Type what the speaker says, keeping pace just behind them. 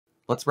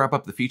Let's wrap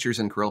up the features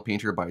in Corel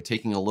Painter by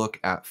taking a look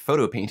at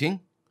photo painting.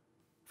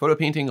 Photo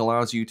painting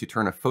allows you to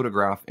turn a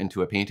photograph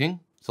into a painting.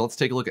 So let's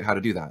take a look at how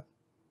to do that.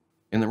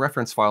 In the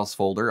reference files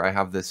folder, I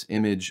have this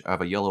image of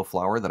a yellow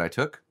flower that I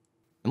took.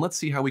 And let's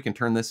see how we can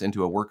turn this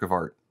into a work of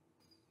art.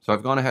 So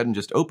I've gone ahead and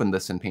just opened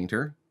this in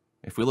Painter.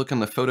 If we look in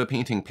the photo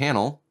painting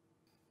panel,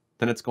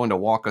 then it's going to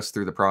walk us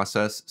through the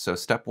process. So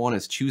step one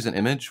is choose an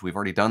image. We've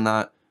already done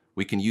that.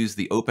 We can use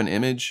the open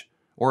image,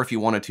 or if you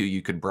wanted to,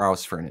 you could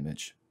browse for an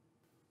image.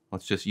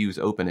 Let's just use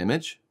open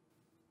image.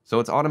 So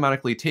it's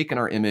automatically taken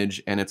our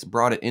image and it's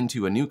brought it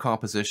into a new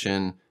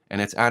composition and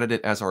it's added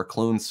it as our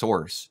clone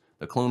source.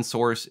 The clone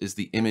source is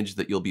the image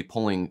that you'll be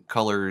pulling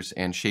colors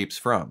and shapes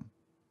from.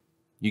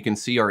 You can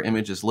see our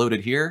image is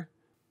loaded here,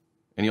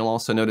 and you'll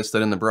also notice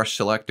that in the brush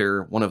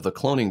selector, one of the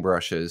cloning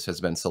brushes has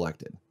been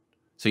selected.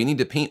 So you need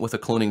to paint with a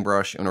cloning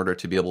brush in order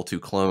to be able to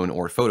clone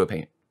or photo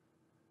paint.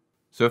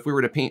 So if we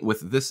were to paint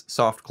with this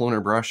soft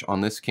cloner brush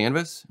on this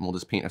canvas, and we'll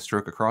just paint a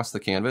stroke across the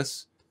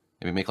canvas,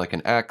 maybe make like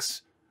an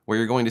X, what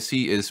you're going to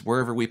see is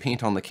wherever we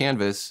paint on the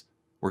canvas,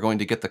 we're going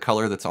to get the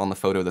color that's on the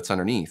photo that's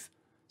underneath.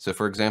 So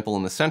for example,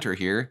 in the center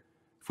here,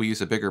 if we use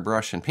a bigger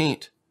brush and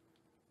paint,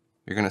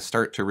 you're going to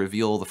start to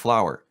reveal the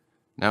flower.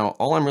 Now,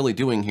 all I'm really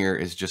doing here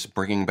is just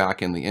bringing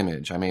back in the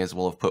image. I may as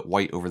well have put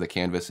white over the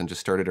canvas and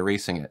just started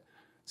erasing it.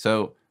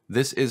 So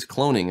this is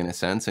cloning in a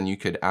sense, and you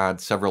could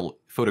add several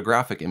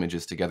photographic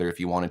images together if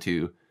you wanted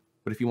to.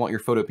 But if you want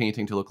your photo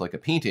painting to look like a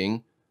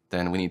painting,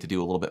 then we need to do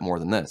a little bit more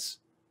than this.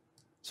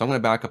 So I'm going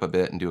to back up a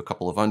bit and do a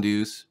couple of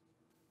undos.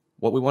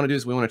 What we want to do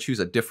is we want to choose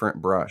a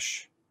different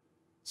brush.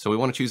 So we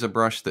want to choose a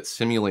brush that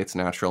simulates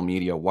natural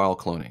media while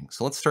cloning.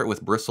 So let's start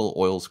with Bristle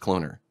Oils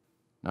Cloner.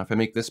 Now if I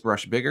make this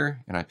brush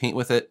bigger and I paint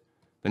with it,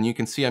 then you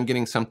can see I'm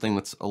getting something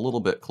that's a little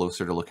bit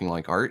closer to looking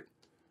like art.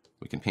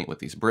 We can paint with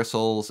these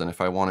bristles, and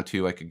if I wanted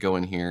to, I could go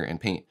in here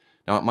and paint.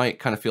 Now it might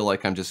kind of feel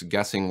like I'm just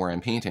guessing where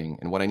I'm painting,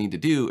 and what I need to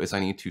do is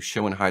I need to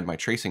show and hide my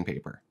tracing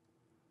paper.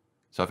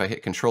 So if I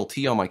hit Control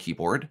T on my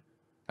keyboard,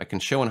 I can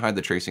show and hide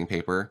the tracing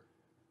paper.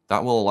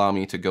 That will allow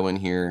me to go in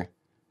here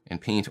and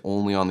paint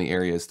only on the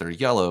areas that are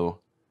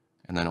yellow,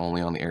 and then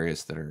only on the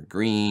areas that are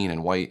green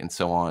and white and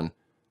so on.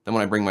 Then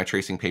when I bring my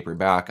tracing paper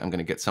back, I'm going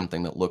to get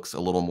something that looks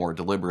a little more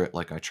deliberate,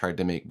 like I tried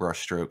to make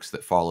brush strokes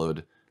that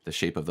followed the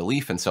shape of the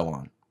leaf and so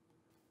on.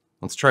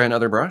 Let's try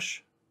another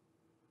brush.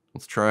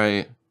 Let's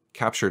try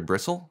Captured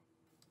Bristle.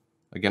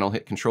 Again, I'll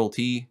hit Control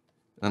T,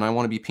 and I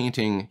want to be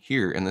painting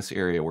here in this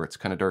area where it's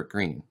kind of dark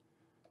green,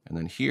 and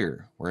then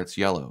here where it's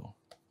yellow.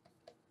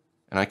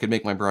 And I could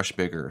make my brush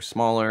bigger or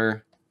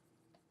smaller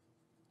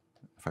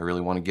if I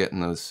really want to get in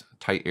those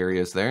tight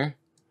areas there.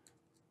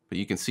 But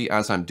you can see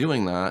as I'm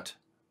doing that,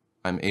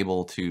 I'm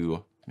able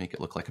to make it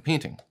look like a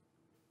painting.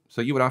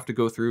 So you would have to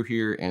go through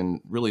here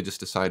and really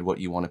just decide what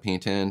you want to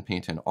paint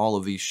in all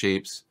of these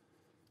shapes,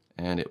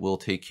 and it will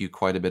take you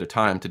quite a bit of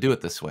time to do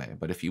it this way.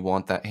 But if you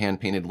want that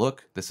hand-painted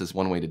look, this is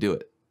one way to do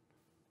it.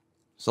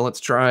 So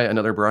let's try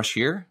another brush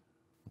here.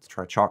 Let's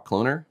try Chalk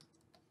Cloner.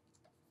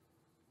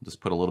 Just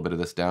put a little bit of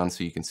this down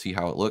so you can see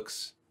how it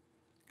looks.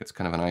 Gets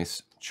kind of a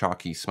nice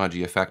chalky,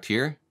 smudgy effect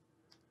here.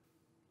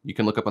 You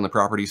can look up on the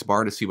properties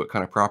bar to see what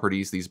kind of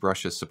properties these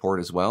brushes support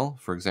as well.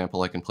 For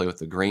example, I can play with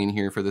the grain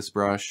here for this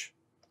brush.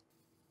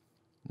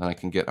 Then I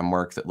can get a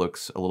mark that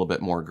looks a little bit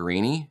more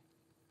grainy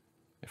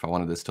if I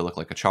wanted this to look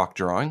like a chalk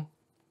drawing.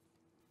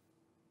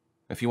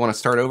 If you want to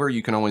start over,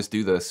 you can always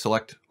do the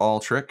select all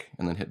trick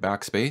and then hit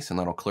backspace, and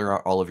that'll clear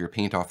out all of your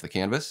paint off the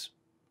canvas.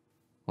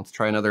 Let's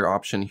try another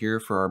option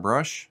here for our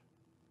brush.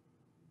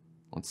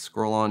 Let's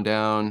scroll on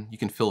down. You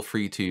can feel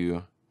free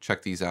to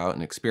check these out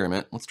and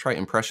experiment. Let's try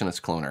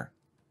Impressionist Cloner.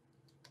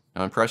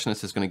 Now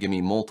Impressionist is going to give me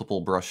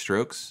multiple brush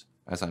strokes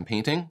as I'm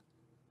painting.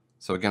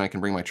 So again, I can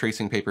bring my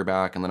tracing paper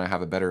back and then I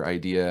have a better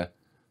idea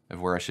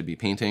of where I should be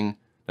painting.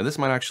 Now this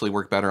might actually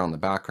work better on the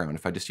background.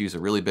 If I just use a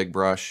really big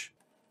brush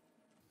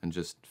and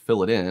just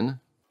fill it in,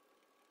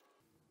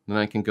 then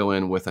I can go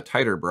in with a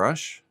tighter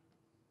brush.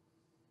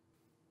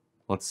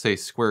 Let's say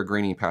Square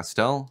Grainy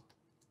Pastel.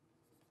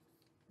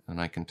 And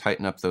I can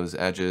tighten up those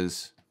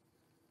edges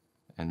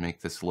and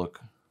make this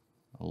look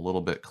a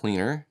little bit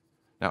cleaner.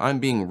 Now I'm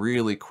being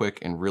really quick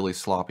and really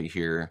sloppy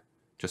here,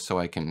 just so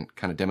I can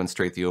kind of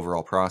demonstrate the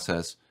overall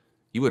process.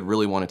 You would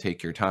really want to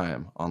take your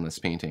time on this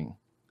painting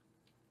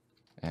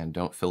and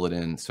don't fill it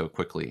in so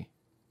quickly.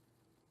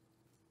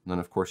 And then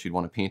of course you'd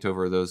want to paint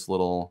over those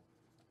little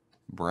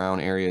brown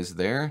areas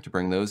there to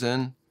bring those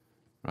in.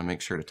 I make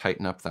sure to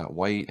tighten up that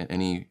white and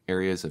any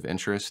areas of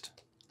interest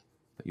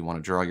that you want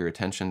to draw your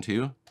attention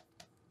to.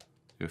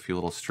 Do a few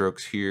little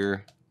strokes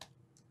here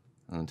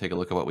and then take a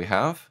look at what we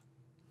have.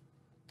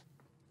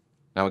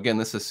 Now again,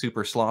 this is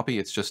super sloppy.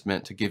 It's just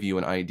meant to give you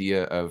an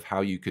idea of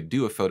how you could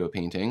do a photo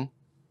painting.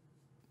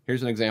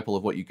 Here's an example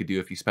of what you could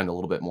do if you spend a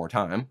little bit more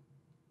time.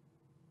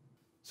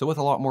 So with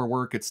a lot more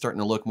work, it's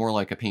starting to look more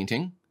like a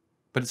painting,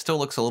 but it still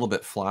looks a little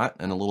bit flat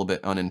and a little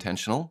bit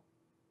unintentional.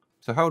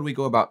 So how would we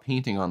go about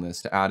painting on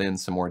this to add in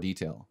some more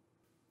detail?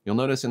 You'll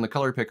notice in the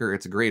color picker,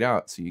 it's grayed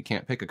out, so you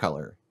can't pick a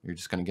color. You're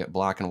just going to get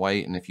black and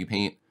white, and if you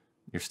paint,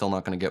 you're still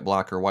not going to get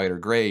black or white or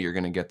gray. You're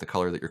going to get the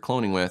color that you're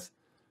cloning with.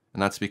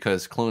 and that's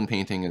because clone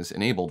painting is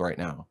enabled right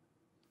now.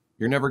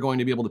 You're never going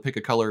to be able to pick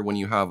a color when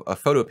you have a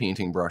photo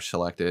painting brush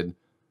selected,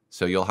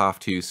 so you'll have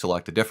to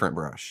select a different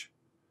brush.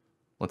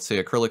 Let's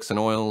say acrylics and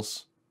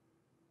oils,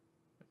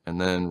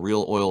 and then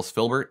real oils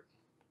filbert.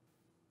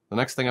 The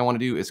next thing I want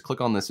to do is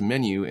click on this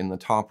menu in the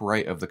top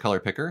right of the color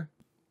picker,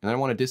 and then I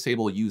want to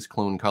disable use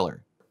clone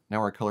color. Now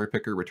our color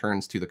picker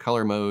returns to the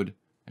color mode,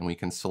 and we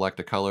can select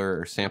a color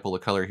or sample a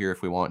color here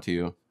if we want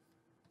to,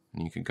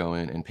 and you can go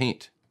in and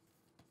paint.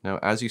 Now,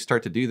 as you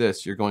start to do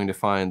this, you're going to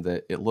find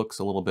that it looks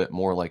a little bit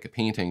more like a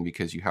painting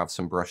because you have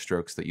some brush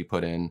strokes that you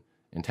put in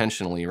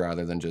intentionally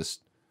rather than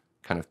just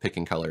kind of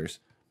picking colors.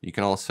 You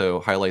can also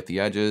highlight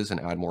the edges and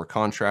add more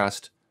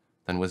contrast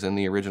than was in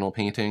the original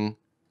painting.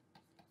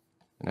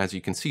 And as you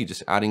can see,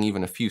 just adding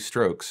even a few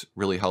strokes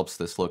really helps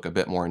this look a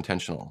bit more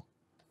intentional.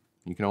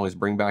 You can always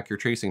bring back your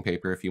tracing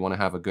paper if you want to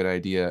have a good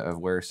idea of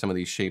where some of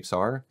these shapes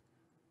are.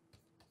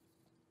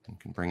 You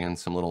can bring in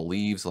some little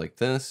leaves like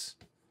this.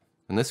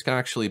 And this can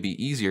actually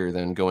be easier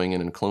than going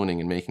in and cloning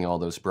and making all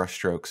those brush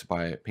strokes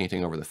by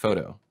painting over the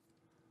photo.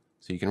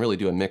 So you can really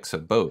do a mix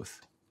of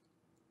both.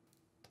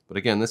 But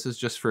again, this is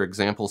just for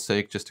example's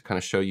sake, just to kind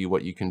of show you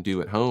what you can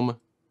do at home.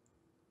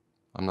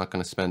 I'm not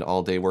going to spend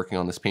all day working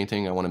on this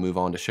painting. I want to move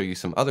on to show you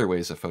some other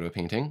ways of photo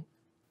painting.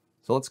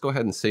 So let's go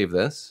ahead and save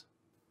this.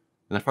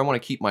 And if I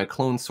want to keep my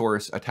clone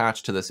source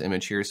attached to this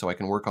image here so I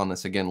can work on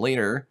this again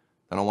later,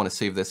 then I'll want to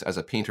save this as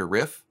a painter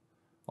riff.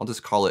 I'll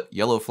just call it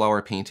yellow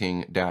flower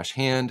painting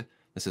 -hand.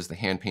 This is the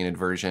hand-painted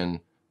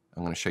version.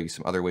 I'm going to show you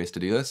some other ways to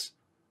do this.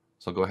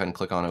 So I'll go ahead and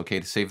click on OK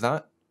to save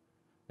that.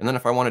 And then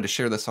if I wanted to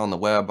share this on the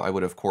web, I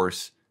would, of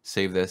course,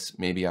 save this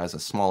maybe as a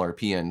smaller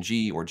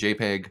PNG or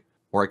JPEG,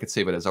 or I could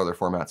save it as other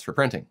formats for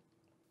printing.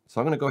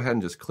 So I'm going to go ahead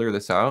and just clear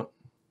this out.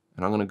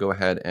 And I'm going to go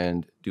ahead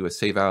and do a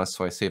save as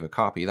so I save a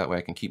copy. That way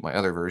I can keep my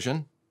other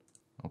version.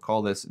 I'll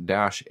call this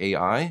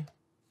 -AI.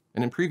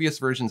 And in previous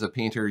versions of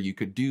Painter, you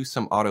could do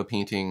some auto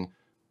painting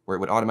where it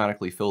would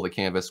automatically fill the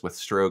canvas with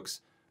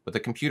strokes, but the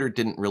computer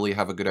didn't really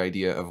have a good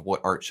idea of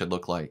what art should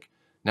look like.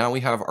 Now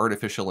we have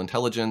artificial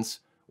intelligence,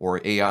 or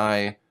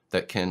AI,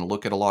 that can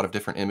look at a lot of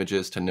different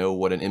images to know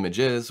what an image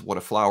is, what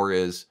a flower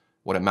is,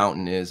 what a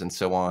mountain is, and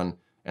so on.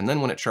 And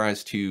then when it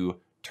tries to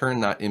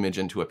turn that image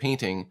into a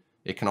painting,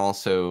 it can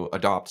also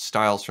adopt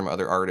styles from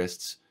other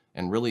artists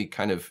and really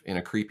kind of, in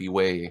a creepy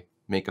way,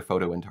 make a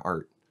photo into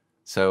art.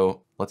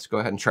 So let's go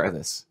ahead and try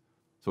this.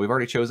 So we've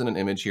already chosen an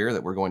image here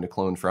that we're going to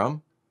clone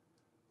from.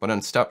 But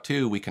on step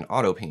 2, we can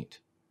auto paint.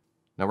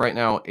 Now right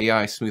now,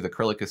 AI Smooth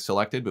Acrylic is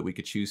selected, but we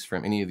could choose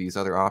from any of these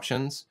other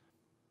options.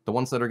 The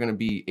ones that are going to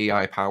be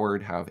AI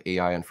powered have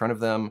AI in front of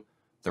them.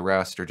 The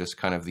rest are just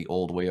kind of the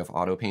old way of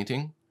auto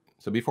painting.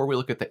 So before we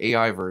look at the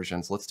AI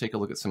versions, let's take a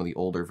look at some of the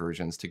older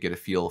versions to get a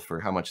feel for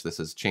how much this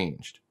has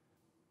changed.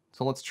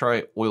 So let's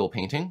try oil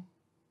painting.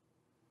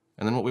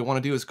 And then what we want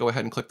to do is go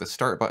ahead and click the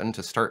start button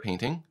to start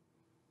painting.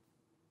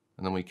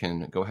 And then we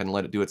can go ahead and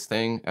let it do its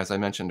thing. As I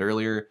mentioned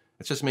earlier,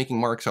 it's just making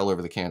marks all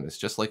over the canvas,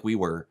 just like we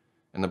were.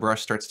 And the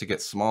brush starts to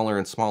get smaller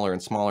and smaller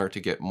and smaller to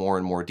get more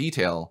and more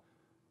detail.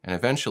 And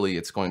eventually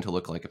it's going to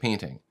look like a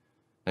painting.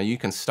 Now you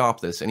can stop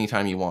this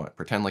anytime you want.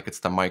 Pretend like it's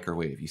the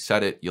microwave. You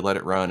set it, you let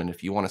it run, and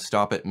if you want to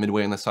stop it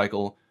midway in the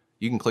cycle,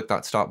 you can click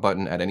that stop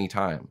button at any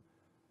time.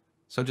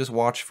 So just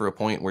watch for a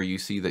point where you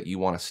see that you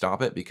want to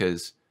stop it,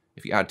 because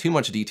if you add too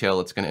much detail,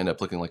 it's going to end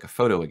up looking like a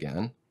photo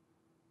again.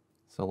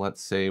 So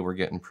let's say we're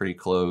getting pretty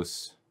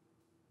close.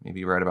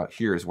 Maybe right about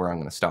here is where I'm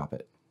going to stop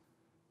it.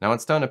 Now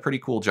it's done a pretty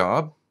cool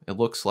job. It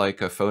looks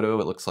like a photo,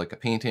 it looks like a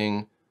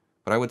painting,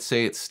 but I would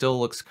say it still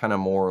looks kind of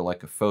more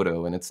like a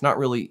photo, and it's not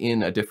really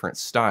in a different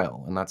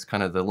style. And that's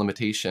kind of the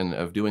limitation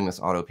of doing this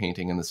auto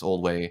painting in this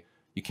old way.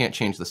 You can't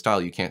change the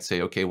style. You can't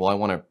say, okay, well, I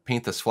want to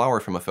paint this flower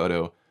from a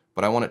photo,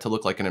 but I want it to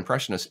look like an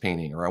Impressionist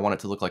painting, or I want it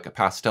to look like a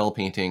pastel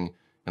painting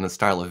in the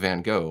style of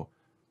Van Gogh.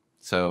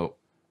 So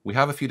we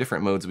have a few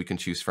different modes we can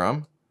choose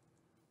from.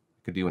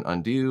 We could do an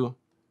undo,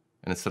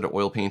 and instead of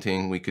oil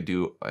painting, we could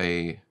do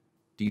a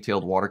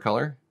detailed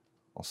watercolor.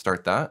 I'll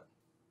start that.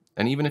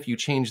 And even if you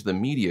change the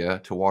media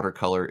to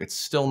watercolor, it's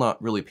still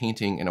not really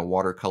painting in a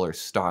watercolor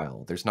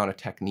style. There's not a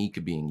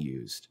technique being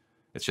used.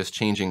 It's just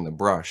changing the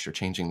brush or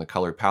changing the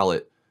color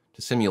palette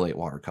to simulate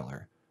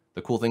watercolor.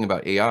 The cool thing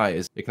about AI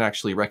is it can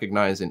actually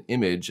recognize an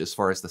image as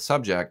far as the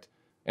subject,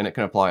 and it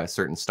can apply a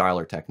certain style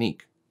or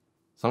technique.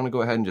 So I'm going to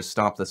go ahead and just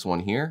stop this one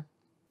here.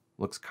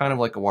 Looks kind of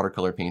like a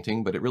watercolor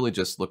painting, but it really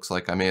just looks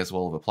like I may as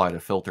well have applied a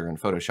filter in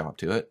Photoshop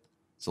to it.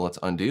 So let's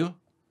undo.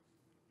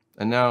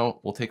 And now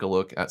we'll take a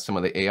look at some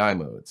of the AI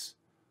modes.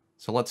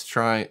 So let's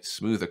try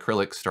Smooth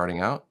Acrylic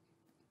starting out.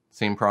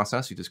 Same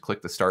process, you just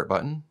click the start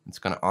button. It's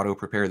going to auto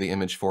prepare the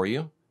image for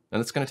you. And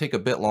it's going to take a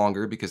bit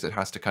longer because it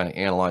has to kind of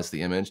analyze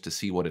the image to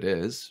see what it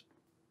is.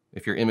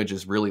 If your image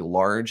is really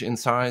large in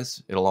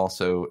size, it'll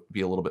also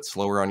be a little bit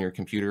slower on your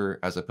computer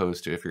as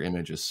opposed to if your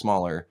image is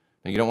smaller.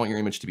 Now you don't want your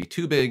image to be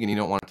too big and you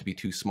don't want it to be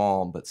too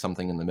small, but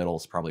something in the middle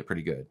is probably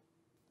pretty good.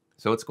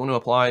 So it's going to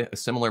apply a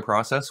similar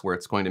process where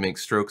it's going to make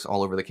strokes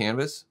all over the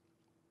canvas.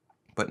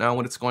 But now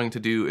what it's going to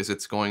do is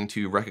it's going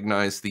to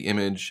recognize the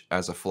image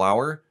as a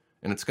flower,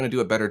 and it's going to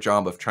do a better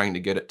job of trying to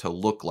get it to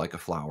look like a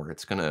flower.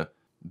 It's going to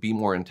be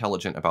more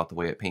intelligent about the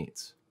way it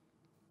paints.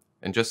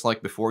 And just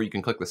like before, you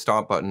can click the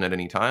stop button at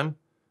any time,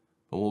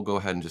 but we'll go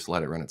ahead and just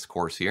let it run its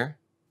course here.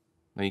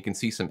 Now you can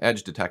see some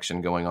edge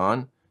detection going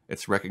on.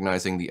 It's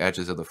recognizing the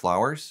edges of the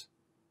flowers,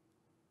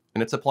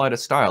 and it's applied a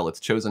style. It's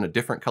chosen a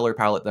different color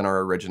palette than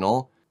our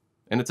original,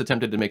 and it's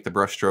attempted to make the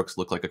brush strokes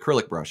look like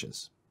acrylic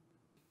brushes.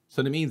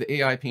 So to me, the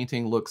AI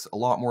painting looks a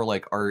lot more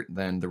like art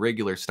than the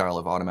regular style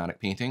of automatic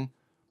painting.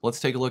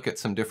 Let's take a look at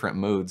some different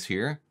modes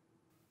here.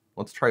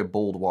 Let's try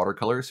bold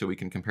watercolor so we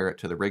can compare it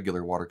to the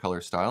regular watercolor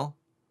style.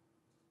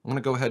 I'm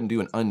going to go ahead and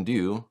do an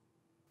undo.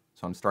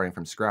 So I'm starting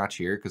from scratch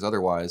here, because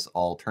otherwise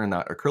I'll turn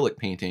that acrylic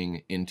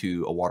painting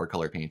into a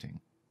watercolor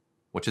painting,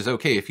 which is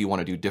okay if you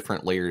want to do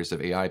different layers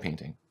of AI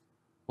painting.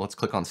 Let's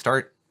click on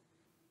start.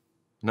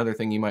 Another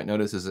thing you might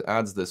notice is it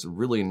adds this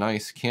really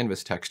nice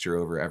canvas texture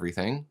over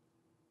everything,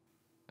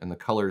 and the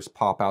colors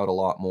pop out a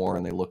lot more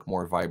and they look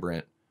more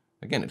vibrant.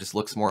 Again, it just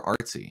looks more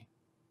artsy.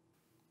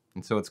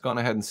 And so it's gone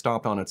ahead and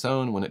stopped on its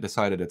own when it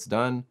decided it's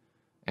done.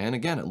 And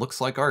again, it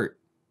looks like art,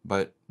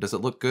 but does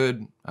it look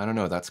good? I don't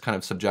know, that's kind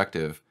of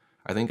subjective.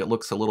 I think it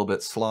looks a little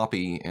bit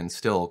sloppy and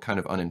still kind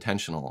of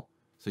unintentional.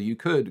 So you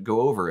could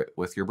go over it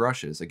with your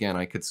brushes. Again,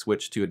 I could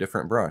switch to a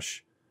different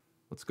brush.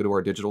 Let's go to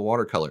our digital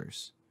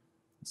watercolors.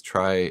 Let's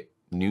try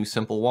New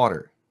Simple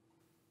Water.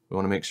 We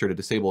want to make sure to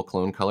disable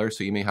clone color,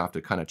 so you may have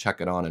to kind of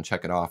check it on and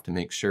check it off to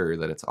make sure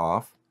that it's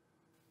off.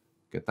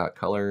 Get that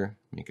color,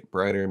 make it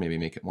brighter, maybe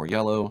make it more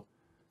yellow.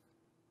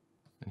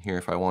 And here,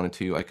 if I wanted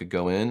to, I could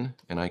go in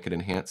and I could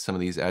enhance some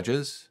of these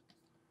edges,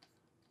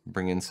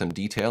 bring in some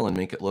detail and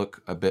make it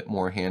look a bit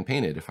more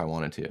hand-painted if I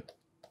wanted to.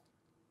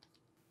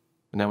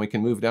 And now we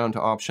can move down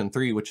to option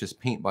 3, which is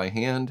paint by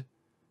hand,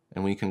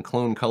 and we can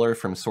clone color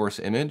from source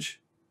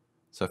image.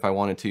 So if I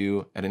wanted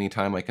to, at any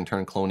time, I can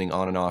turn cloning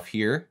on and off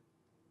here.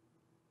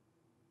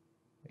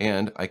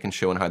 And I can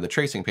show and hide the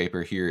tracing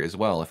paper here as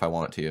well if I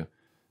want to.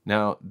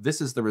 Now, this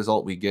is the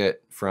result we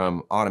get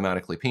from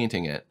automatically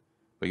painting it,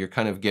 but you're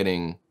kind of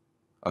getting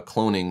a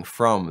cloning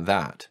from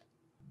that.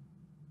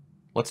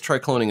 Let's try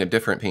cloning a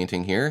different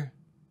painting here.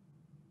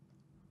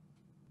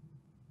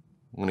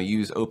 I'm going to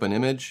use open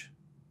image.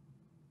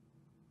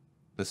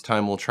 This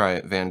time we'll try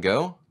Van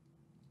Gogh.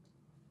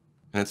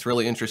 And it's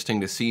really interesting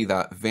to see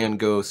that Van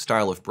Gogh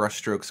style of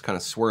brushstrokes kind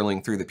of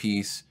swirling through the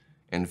piece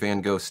and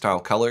Van Gogh style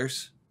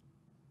colors.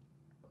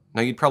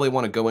 Now you'd probably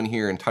want to go in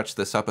here and touch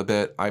this up a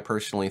bit. I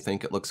personally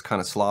think it looks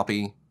kind of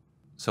sloppy.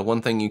 So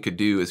one thing you could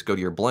do is go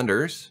to your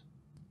blenders.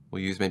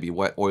 We'll use maybe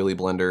wet oily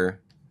blender.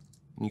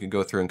 You could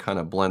go through and kind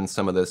of blend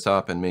some of this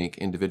up and make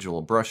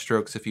individual brush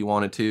strokes if you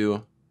wanted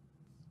to.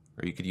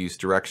 Or you could use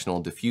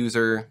directional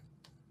diffuser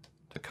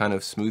to kind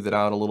of smooth it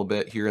out a little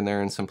bit here and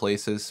there in some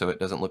places so it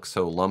doesn't look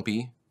so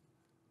lumpy.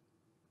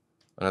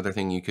 Another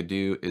thing you could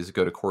do is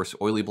go to coarse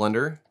oily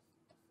blender.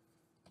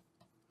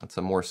 That's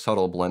a more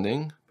subtle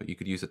blending, but you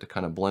could use it to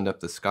kind of blend up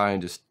the sky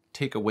and just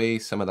take away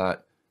some of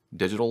that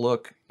digital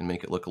look and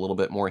make it look a little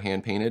bit more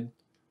hand painted.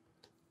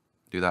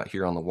 Do that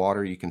here on the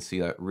water. You can see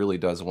that really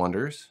does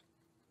wonders.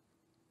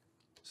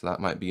 So that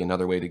might be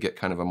another way to get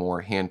kind of a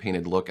more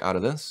hand-painted look out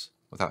of this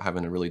without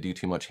having to really do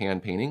too much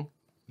hand painting.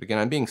 But again,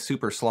 I'm being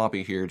super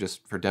sloppy here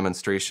just for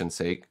demonstration's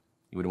sake.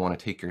 You would want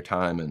to take your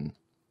time and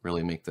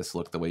really make this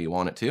look the way you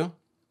want it to.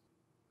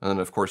 And then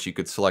of course you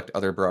could select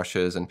other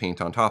brushes and paint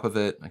on top of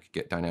it. I could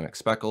get dynamic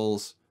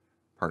speckles,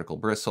 particle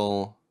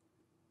bristle,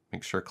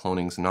 make sure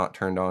cloning's not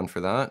turned on for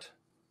that.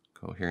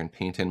 Go here and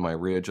paint in my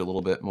ridge a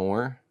little bit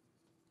more.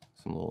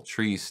 Some little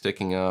trees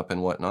sticking up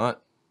and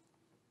whatnot.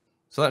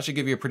 So that should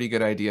give you a pretty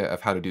good idea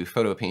of how to do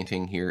photo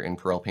painting here in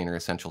Corel Painter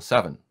Essential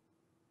 7.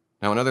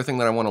 Now another thing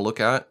that I want to look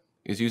at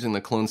is using the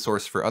clone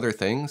source for other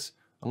things.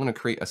 I'm going to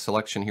create a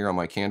selection here on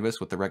my canvas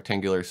with the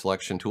rectangular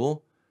selection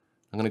tool.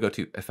 I'm going to go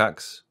to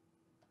Effects,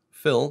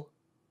 Fill,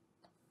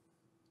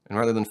 and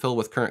rather than fill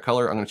with current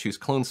color, I'm going to choose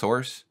clone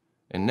source,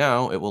 and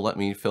now it will let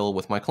me fill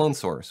with my clone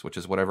source, which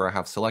is whatever I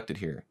have selected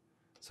here.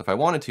 So if I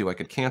wanted to, I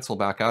could cancel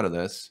back out of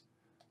this.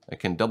 I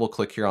can double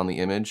click here on the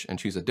image and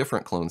choose a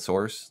different clone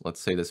source. Let's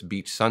say this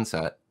beach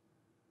sunset.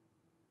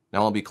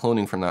 Now I'll be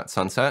cloning from that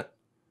sunset.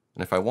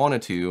 And if I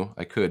wanted to,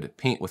 I could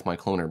paint with my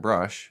cloner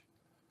brush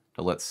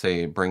to, let's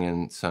say, bring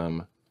in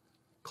some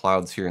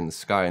clouds here in the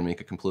sky and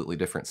make a completely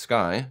different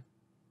sky.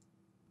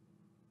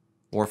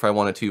 Or if I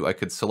wanted to, I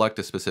could select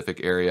a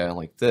specific area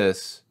like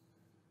this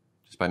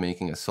just by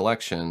making a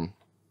selection.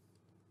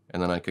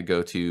 And then I could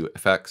go to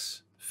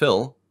Effects,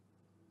 Fill,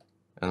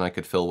 and I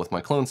could fill with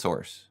my clone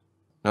source.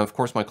 Now, of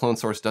course, my clone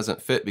source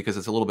doesn't fit because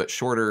it's a little bit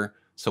shorter.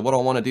 So what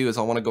I'll want to do is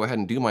I'll want to go ahead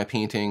and do my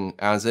painting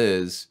as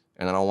is,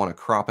 and then I'll want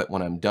to crop it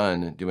when I'm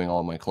done doing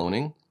all of my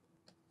cloning.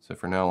 So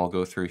for now, I'll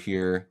go through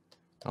here.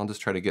 I'll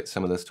just try to get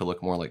some of this to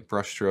look more like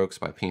brush strokes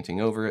by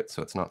painting over it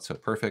so it's not so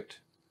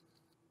perfect.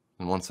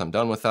 And once I'm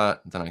done with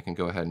that, then I can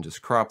go ahead and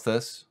just crop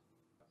this.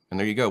 And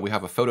there you go. We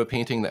have a photo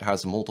painting that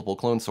has multiple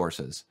clone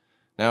sources.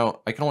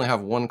 Now, I can only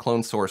have one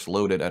clone source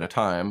loaded at a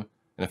time.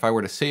 And if I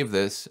were to save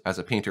this as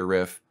a painter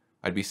riff,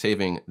 I'd be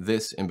saving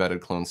this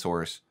embedded clone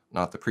source,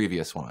 not the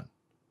previous one.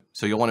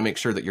 So you'll want to make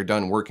sure that you're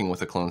done working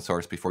with a clone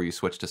source before you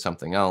switch to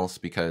something else,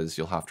 because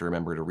you'll have to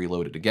remember to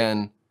reload it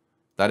again.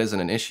 That isn't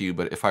an issue,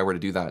 but if I were to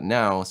do that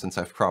now, since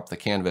I've cropped the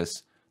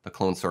canvas, the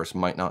clone source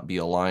might not be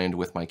aligned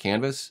with my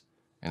canvas,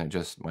 and it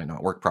just might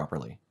not work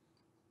properly.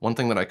 One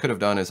thing that I could have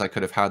done is I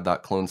could have had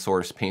that clone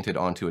source painted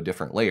onto a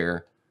different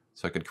layer.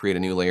 So I could create a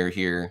new layer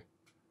here.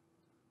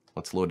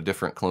 Let's load a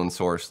different clone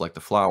source like the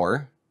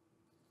flower.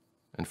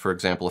 And for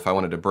example, if I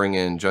wanted to bring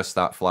in just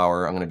that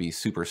flower, I'm going to be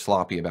super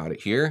sloppy about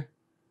it here.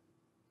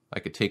 I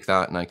could take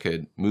that and I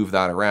could move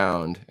that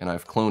around, and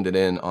I've cloned it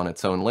in on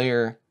its own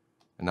layer,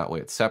 and that way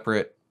it's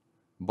separate.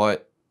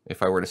 But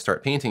if I were to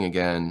start painting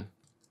again,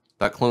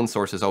 that clone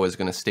source is always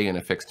going to stay in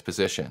a fixed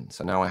position.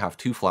 So now I have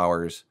two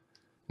flowers,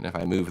 and if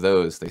I move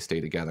those, they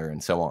stay together,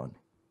 and so on.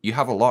 You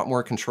have a lot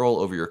more control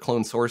over your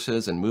clone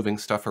sources and moving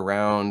stuff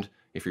around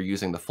if you're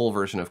using the full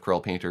version of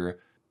Corel Painter.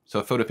 So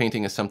if photo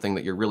painting is something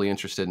that you're really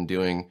interested in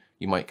doing,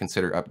 you might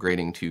consider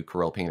upgrading to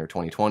Corel Painter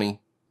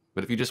 2020.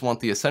 But if you just want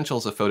the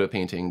essentials of photo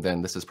painting,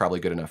 then this is probably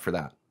good enough for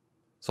that.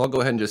 So I'll go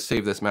ahead and just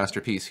save this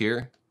masterpiece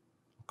here.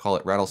 Call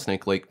it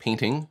Rattlesnake Lake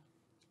Painting.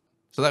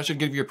 So that should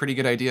give you a pretty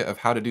good idea of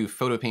how to do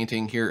photo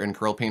painting here in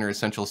Corel Painter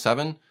Essentials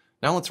 7.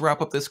 Now let's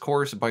wrap up this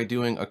course by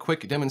doing a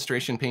quick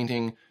demonstration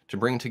painting to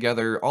bring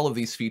together all of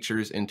these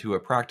features into a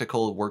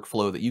practical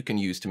workflow that you can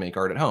use to make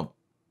art at home.